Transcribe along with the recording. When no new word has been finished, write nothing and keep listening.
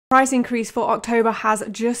Price increase for October has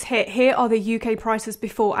just hit. Here are the UK prices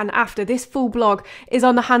before and after. This full blog is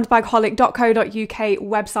on the handbagholic.co.uk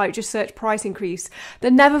website. Just search price increase. The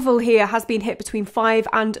Neverfull here has been hit between 5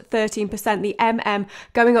 and 13%. The MM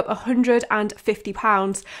going up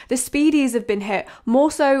 £150. The Speedies have been hit,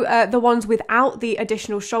 more so the ones without the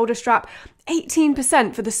additional shoulder strap.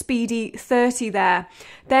 18% for the Speedy 30 there.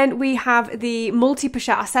 Then we have the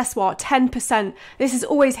multi-pochette accessoire, 10%. This is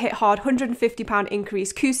always hit hard, £150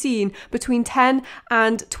 increase. Cuisine between 10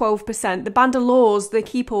 and 12%. The bandoliers, the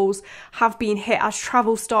keepalls, have been hit as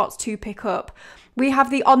travel starts to pick up. We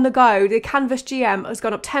have the OnTheGo, the Canvas GM has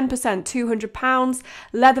gone up 10%, £200.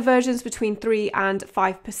 Leather versions between 3 and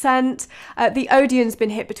 5%. The Odeon's been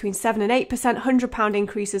hit between 7 and 8%, £100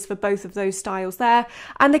 increases for both of those styles there.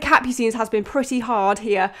 And the Capucines has been pretty hard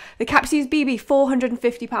here. The Capucines BB,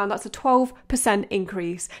 £450, that's a 12%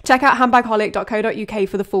 increase. Check out handbagholic.co.uk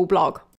for the full blog.